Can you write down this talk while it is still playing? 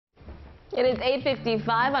It is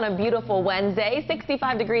 8:55 on a beautiful Wednesday,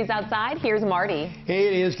 65 degrees outside. Here's Marty.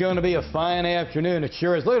 It is going to be a fine afternoon. It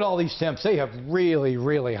sure is. Look at all these temps. They have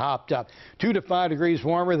really hopped up. 2 to 5 degrees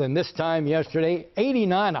warmer than this time yesterday.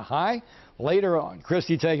 89 a high later on.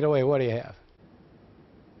 Christy, take it away. What do you have?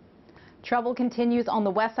 Trouble continues on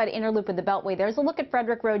the west side inner loop of the Beltway. There's a look at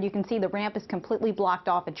Frederick Road. You can see the ramp is completely blocked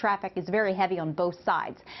off and traffic is very heavy on both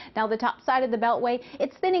sides. Now the top side of the Beltway,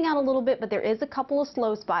 it's thinning out a little bit, but there is a couple of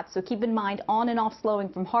slow spots, so keep in mind on and off slowing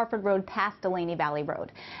from Harford Road past Delaney Valley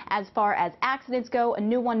Road. As far as accidents go, a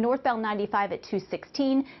new one northbound 95 at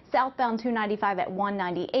 216, southbound 295 at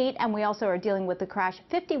 198, and we also are dealing with the crash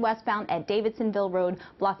 50 westbound at Davidsonville Road,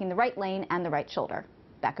 blocking the right lane and the right shoulder.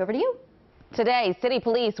 Back over to you. Today, city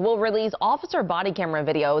police will release officer body camera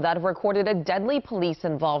video that recorded a deadly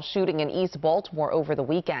police-involved shooting in East Baltimore over the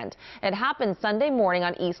weekend. It happened Sunday morning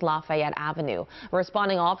on East Lafayette Avenue.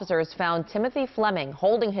 Responding officers found Timothy Fleming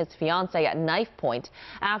holding his fiancée at knife point.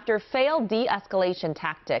 After failed de-escalation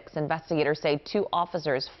tactics, investigators say 2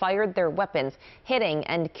 officers fired their weapons, hitting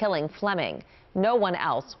and killing Fleming. No one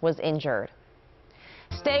else was injured.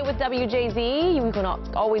 Stay with WJZ. You can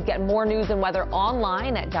always get more news and weather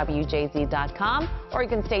online at WJZ.com, or you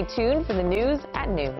can stay tuned for the news at noon.